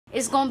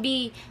It's gonna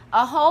be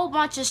a whole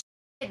bunch of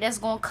shit that's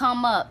gonna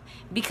come up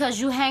because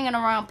you hanging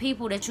around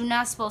people that you're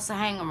not supposed to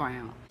hang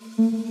around.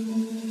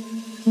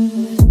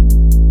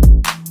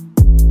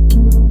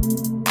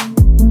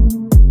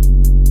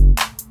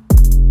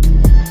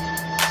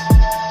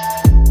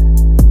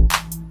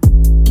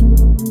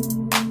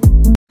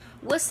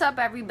 What's up,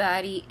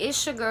 everybody?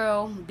 It's your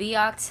girl B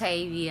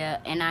Octavia,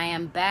 and I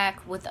am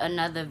back with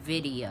another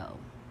video.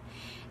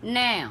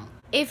 Now,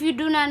 if you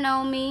do not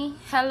know me,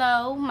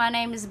 hello, my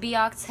name is B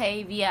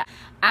Octavia.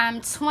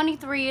 I'm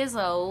 23 years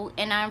old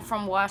and I'm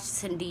from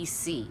Washington,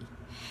 D.C.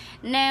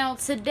 Now,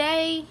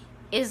 today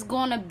is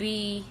gonna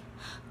be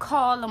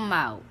call them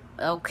out,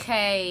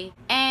 okay?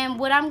 And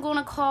what I'm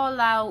gonna call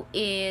out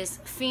is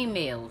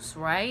females,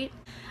 right?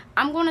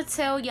 I'm gonna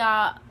tell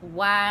y'all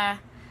why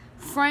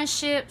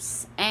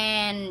friendships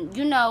and,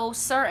 you know,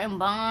 certain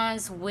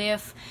bonds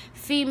with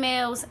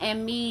females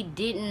and me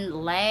didn't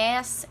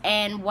last,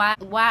 and why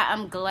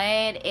I'm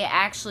glad it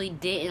actually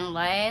didn't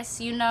last,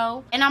 you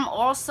know. And I'm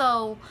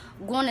also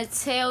going to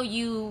tell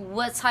you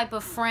what type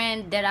of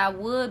friend that I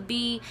would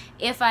be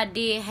if I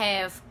did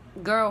have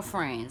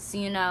girlfriends,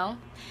 you know.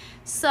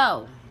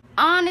 So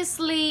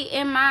honestly,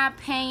 in my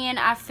opinion,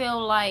 I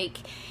feel like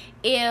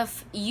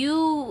if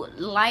you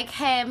like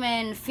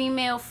having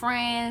female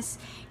friends,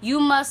 you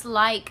must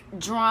like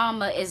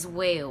drama as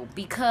well,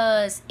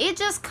 because it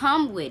just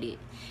come with it,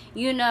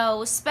 you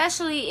know,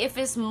 especially if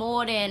it's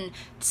more than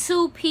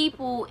two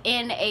people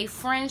in a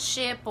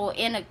friendship or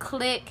in a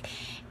clique.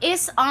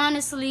 It's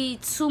honestly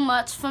too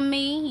much for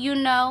me, you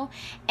know.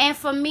 And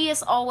for me,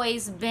 it's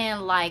always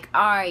been like,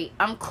 all right,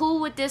 I'm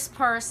cool with this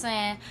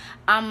person,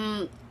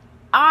 I'm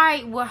all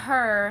right with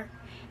her,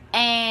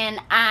 and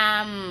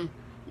I'm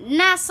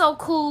not so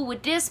cool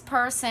with this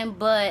person,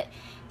 but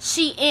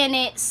she in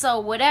it, so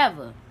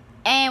whatever.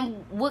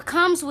 And what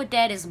comes with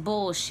that is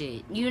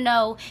bullshit, you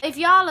know. If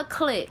y'all a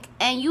clique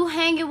and you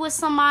hanging with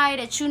somebody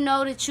that you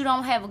know that you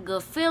don't have a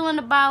good feeling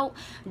about,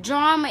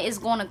 drama is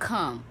gonna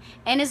come,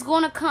 and it's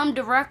gonna come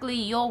directly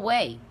your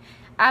way.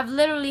 I've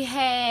literally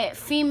had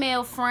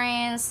female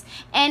friends,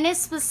 and it's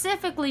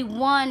specifically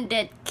one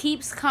that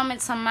keeps coming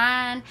to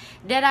mind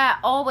that I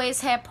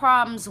always had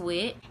problems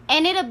with.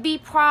 And it'll be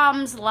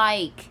problems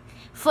like,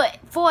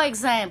 for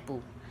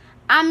example,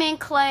 I'm in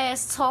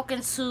class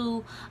talking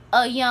to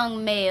a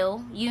young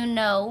male, you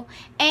know,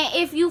 and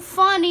if you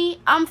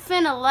funny, I'm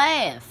finna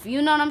laugh,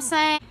 you know what I'm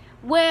saying?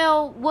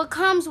 Well, what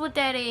comes with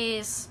that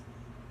is,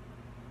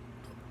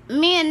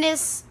 me and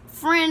this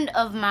friend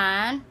of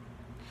mine,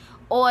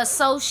 or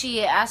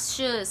associate I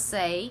should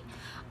say,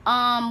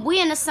 we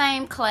in the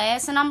same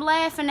class, and I'm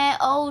laughing at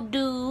old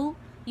dude,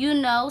 you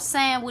know,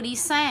 saying what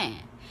he's saying.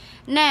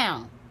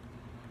 Now,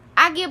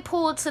 I get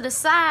pulled to the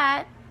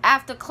side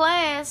after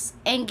class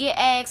and get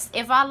asked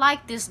if I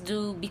like this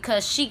dude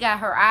because she got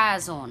her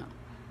eyes on him.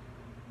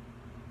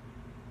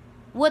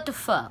 What the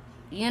fuck?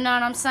 You know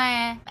what I'm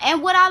saying?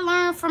 And what I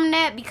learned from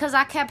that, because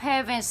I kept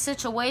having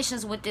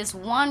situations with this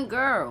one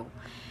girl,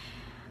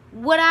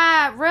 what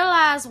I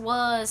realized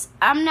was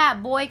I'm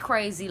not boy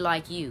crazy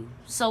like you,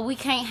 so we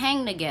can't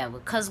hang together,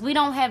 because we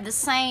don't have the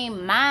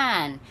same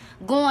mind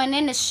going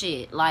into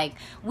shit. Like,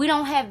 we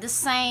don't have the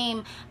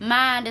same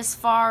mind as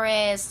far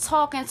as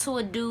talking to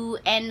a dude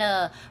and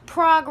the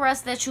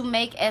progress that you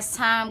make as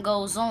time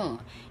goes on.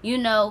 You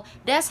know,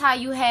 that's how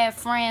you have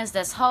friends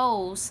that's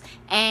hoes,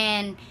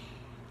 and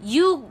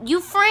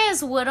you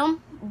friends with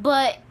them,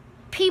 but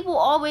people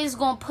always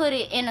gonna put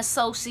it in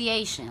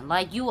association,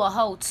 like you a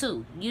hoe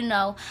too, you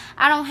know.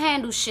 I don't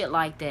handle shit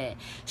like that.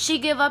 She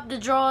give up the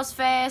drawers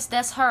fast,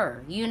 that's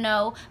her, you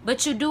know.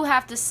 But you do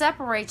have to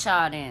separate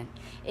y'all then.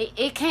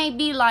 It can't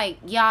be like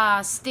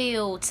y'all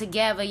still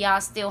together, y'all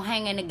still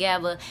hanging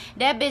together.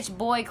 That bitch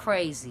boy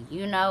crazy,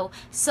 you know.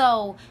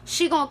 So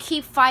she gonna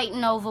keep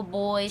fighting over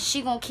boys.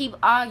 She gonna keep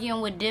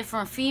arguing with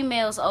different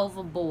females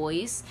over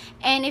boys.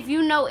 And if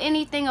you know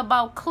anything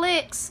about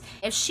cliques,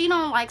 if she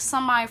don't like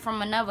somebody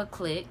from another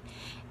clique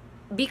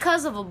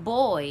because of a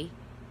boy,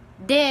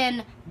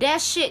 then that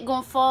shit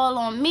gonna fall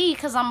on me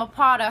because I'm a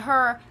part of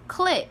her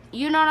clique.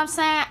 You know what I'm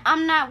saying?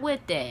 I'm not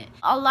with that.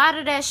 A lot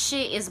of that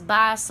shit is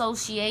by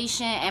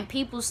association, and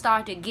people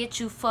start to get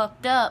you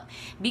fucked up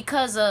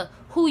because of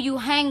who you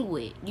hang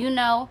with, you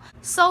know.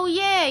 So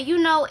yeah, you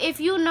know, if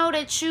you know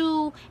that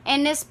you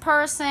and this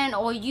person,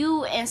 or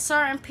you and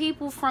certain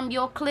people from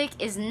your clique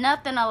is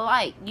nothing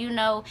alike, you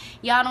know,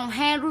 y'all don't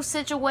handle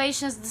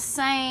situations the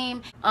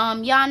same,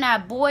 y'all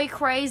not boy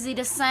crazy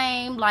the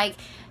same. Like,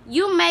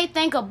 you may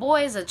think a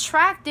boy is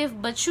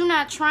attractive, but you're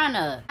not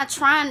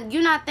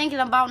you're not thinking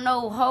about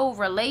no whole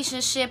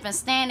relationship and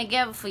staying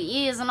together for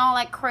years and all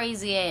that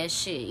crazy ass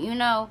shit, you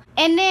know.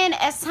 And then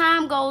as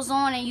time goes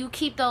on and you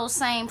keep those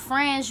same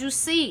friends, you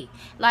see,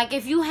 like,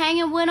 if you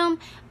hanging with them,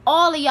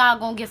 all of y'all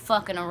gonna get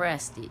fucking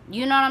arrested.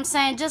 You know what I'm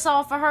saying? Just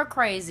off of her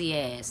crazy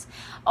ass.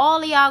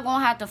 All of y'all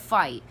gonna have to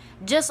fight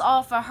just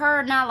off of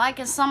her not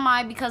liking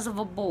somebody because of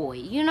a boy.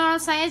 You know what I'm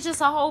saying? It's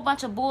just a whole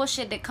bunch of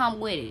bullshit that come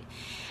with it.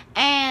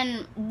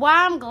 And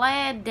why I'm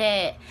glad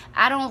that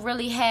I don't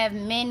really have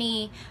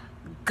many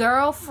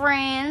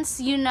girlfriends,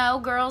 you know,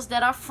 girls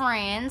that are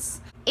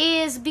friends,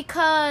 is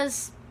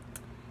because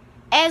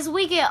as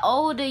we get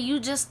older, you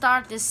just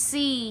start to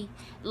see,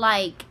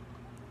 like,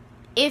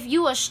 if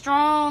you a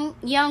strong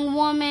young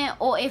woman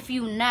or if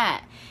you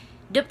not,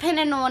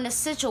 depending on the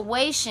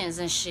situations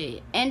and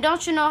shit. And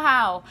don't you know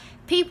how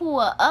people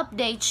will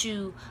update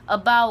you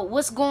about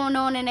what's going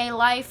on in their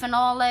life and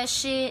all that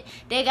shit?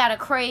 They got a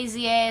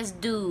crazy ass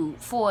dude,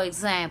 for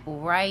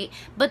example, right?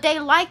 But they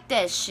like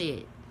that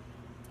shit.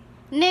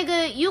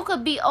 Nigga, you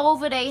could be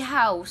over their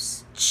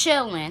house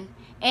chilling,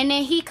 and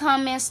then he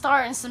come in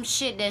starting some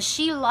shit that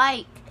she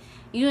like,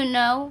 you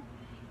know?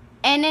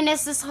 And then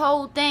it's this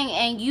whole thing,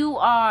 and you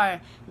are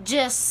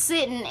just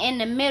sitting in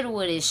the middle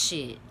of this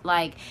shit.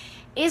 Like,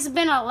 it's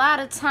been a lot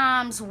of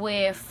times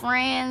where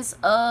friends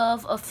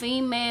of a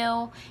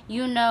female,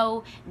 you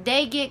know,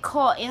 they get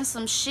caught in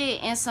some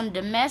shit, in some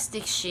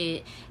domestic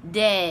shit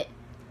that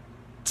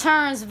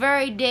turns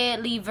very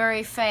deadly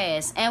very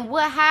fast. And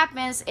what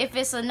happens if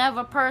it's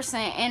another person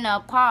in the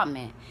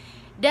apartment?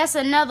 That's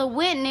another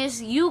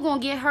witness. You gonna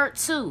get hurt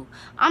too.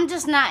 I'm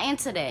just not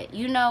into that,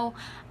 you know.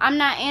 I'm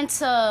not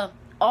into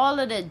all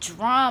of the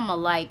drama.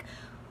 Like,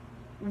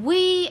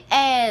 we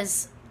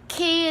as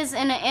kids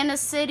in the inner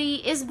city,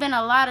 it's been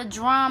a lot of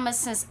drama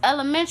since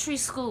elementary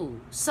school.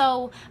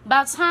 So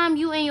by the time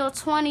you in your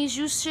 20s,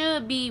 you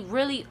should be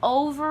really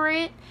over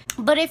it.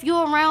 But if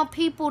you're around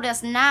people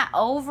that's not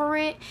over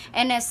it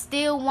and that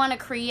still want to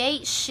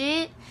create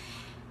shit,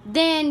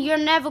 then you're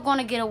never going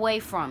to get away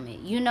from it,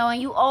 you know.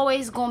 And you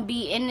always going to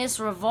be in this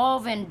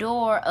revolving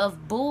door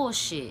of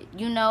bullshit,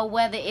 you know,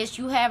 whether it's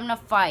you having a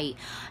fight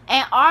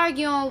and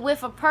arguing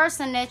with a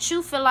person that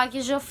you feel like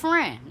is your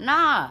friend.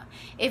 Nah,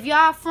 if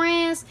y'all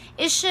friends,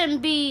 it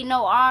shouldn't be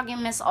no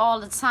arguments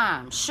all the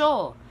time.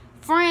 Sure,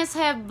 friends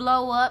have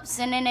blow-ups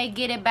and then they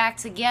get it back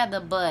together,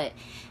 but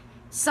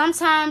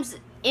sometimes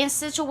in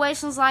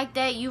situations like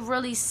that, you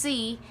really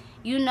see,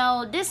 you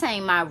know, this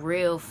ain't my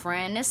real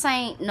friend. This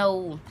ain't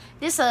no,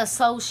 this a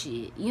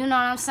associate. You know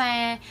what I'm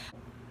saying?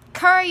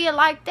 Curry it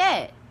like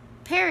that.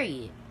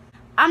 Period.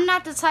 I'm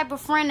not the type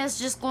of friend that's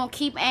just gonna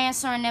keep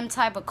answering them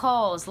type of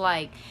calls.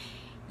 Like,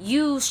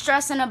 you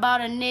stressing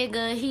about a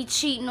nigga, he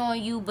cheating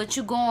on you, but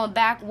you going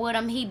back with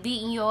him. He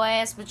beating your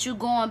ass, but you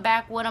going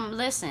back with him.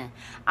 Listen,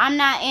 I'm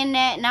not in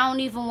that, and I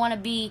don't even want to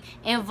be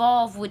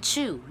involved with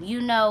you.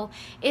 You know,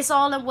 it's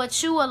all in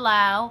what you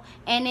allow.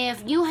 And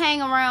if you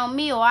hang around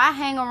me or I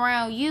hang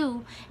around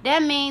you,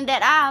 that means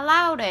that I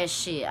allow that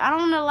shit. I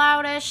don't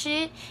allow that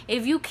shit.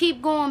 If you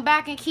keep going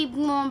back and keep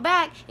going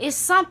back, it's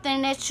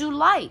something that you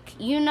like,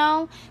 you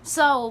know?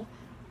 So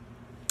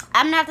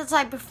I'm not the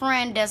type of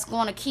friend that's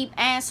going to keep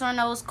answering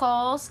those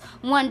calls.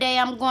 One day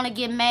I'm going to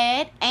get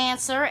mad,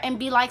 answer, and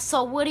be like,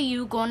 so what are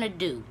you going to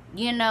do?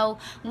 You know,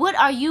 what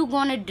are you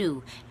going to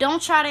do? Don't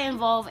try to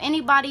involve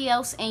anybody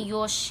else in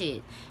your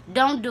shit.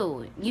 Don't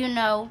do it, you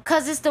know,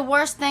 because it's the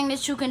worst thing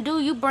that you can do.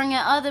 You bringing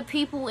other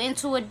people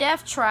into a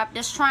death trap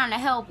that's trying to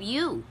help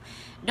you.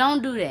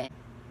 Don't do that.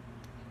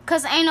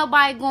 Because ain't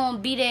nobody going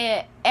to be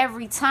there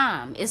every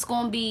time. It's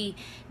going to be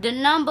the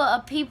number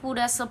of people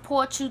that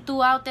support you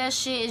throughout that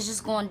shit is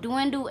just going to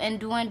dwindle and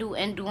dwindle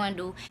and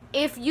dwindle.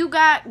 If you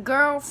got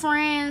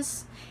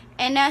girlfriends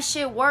and that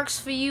shit works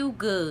for you,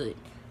 good.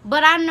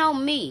 But I know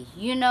me,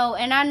 you know,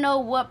 and I know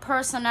what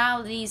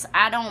personalities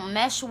I don't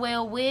mesh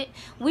well with.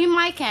 We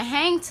might can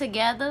hang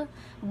together,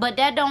 but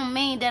that don't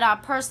mean that our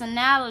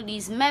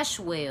personalities mesh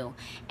well.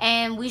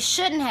 And we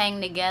shouldn't hang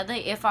together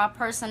if our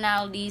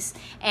personalities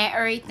and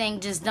everything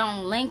just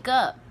don't link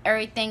up.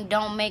 Everything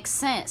don't make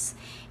sense.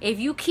 If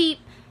you keep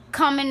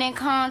coming in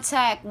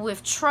contact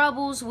with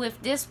troubles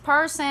with this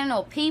person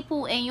or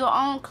people in your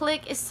own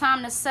clique, it's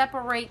time to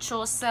separate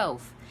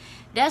yourself.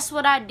 That's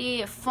what I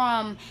did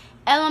from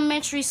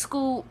elementary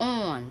school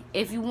on,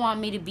 if you want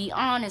me to be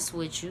honest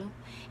with you.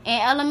 In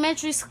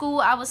elementary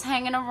school, I was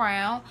hanging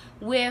around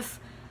with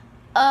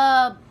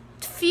a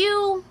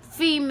few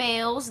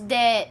females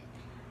that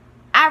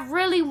I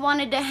really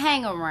wanted to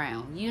hang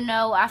around. You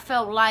know, I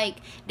felt like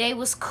they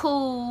was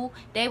cool,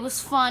 they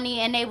was funny,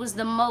 and they was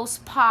the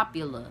most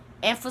popular.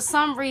 And for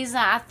some reason,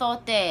 I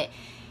thought that,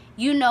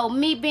 you know,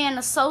 me being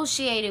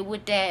associated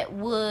with that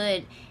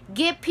would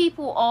get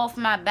people off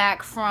my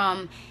back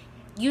from,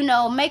 you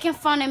know, making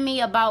fun of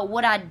me about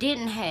what I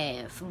didn't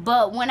have.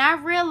 But when I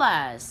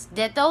realized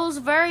that those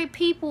very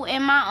people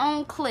in my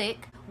own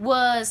clique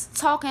was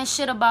talking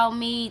shit about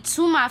me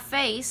to my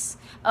face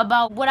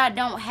about what I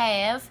don't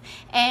have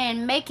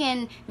and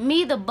making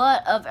me the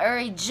butt of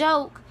every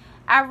joke,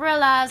 I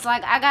realized,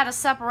 like, I gotta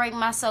separate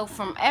myself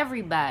from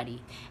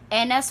everybody.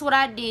 And that's what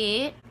I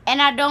did,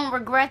 and I don't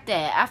regret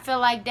that. I feel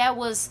like that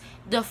was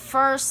the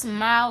first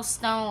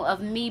milestone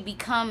of me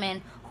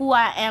becoming who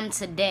I am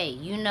today,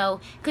 you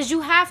know, because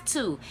you have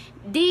to.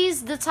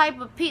 These the type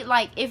of people,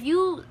 like, if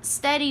you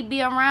steady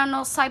be around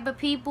those type of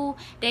people,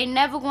 they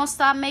never gonna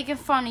stop making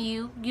fun of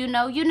you, you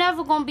know. You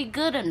never gonna be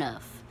good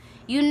enough.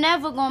 You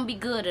never gonna be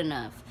good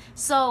enough.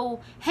 So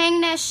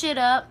hang that shit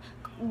up,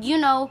 you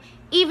know.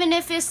 Even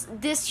if it's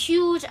this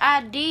huge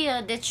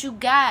idea that you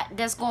got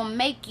that's gonna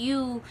make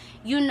you,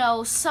 you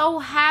know, so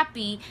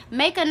happy,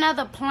 make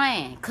another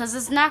plan, because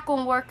it's not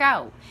gonna work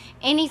out.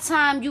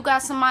 Anytime you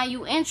got somebody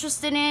you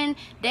interested in,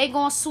 they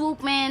gonna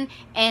swoop in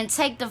and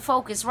take the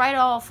focus right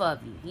off of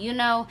you. You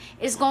know,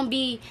 it's gonna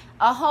be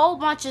a whole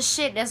bunch of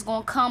shit that's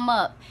gonna come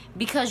up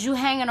because you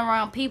hanging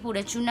around people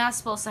that you're not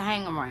supposed to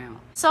hang around.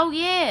 So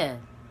yeah,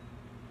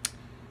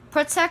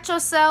 protect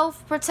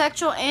yourself, protect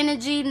your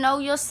energy, know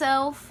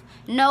yourself.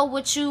 Know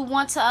what you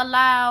want to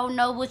allow.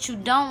 Know what you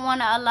don't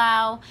want to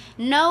allow.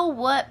 Know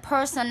what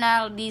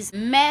personalities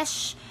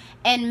mesh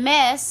and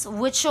mess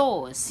with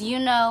yours. You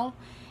know,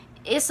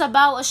 it's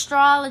about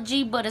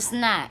astrology, but it's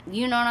not.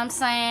 You know what I'm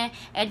saying?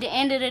 At the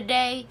end of the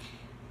day,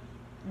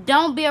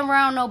 don't be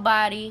around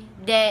nobody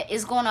that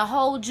is going to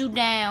hold you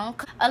down.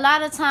 A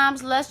lot of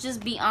times, let's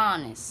just be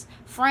honest,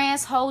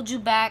 friends hold you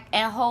back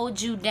and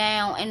hold you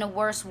down in the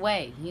worst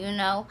way, you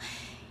know.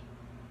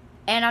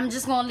 And I'm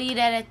just going to leave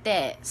that at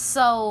that.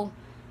 So,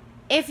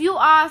 if you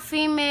are a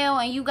female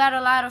and you got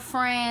a lot of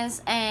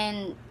friends,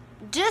 and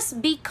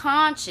just be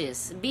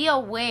conscious, be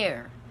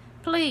aware,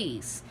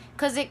 please,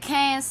 because it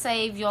can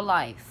save your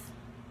life.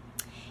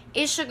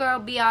 It's your girl,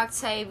 B.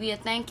 Octavia.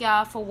 Thank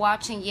y'all for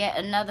watching yet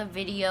another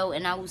video,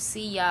 and I will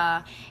see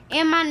y'all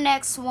in my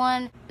next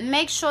one.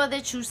 Make sure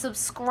that you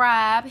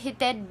subscribe, hit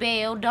that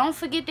bell. Don't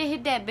forget to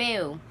hit that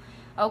bell,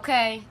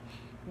 okay?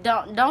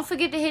 Don't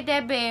forget to hit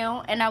that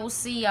bell, and I will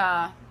see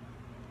y'all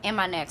in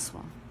my next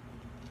one.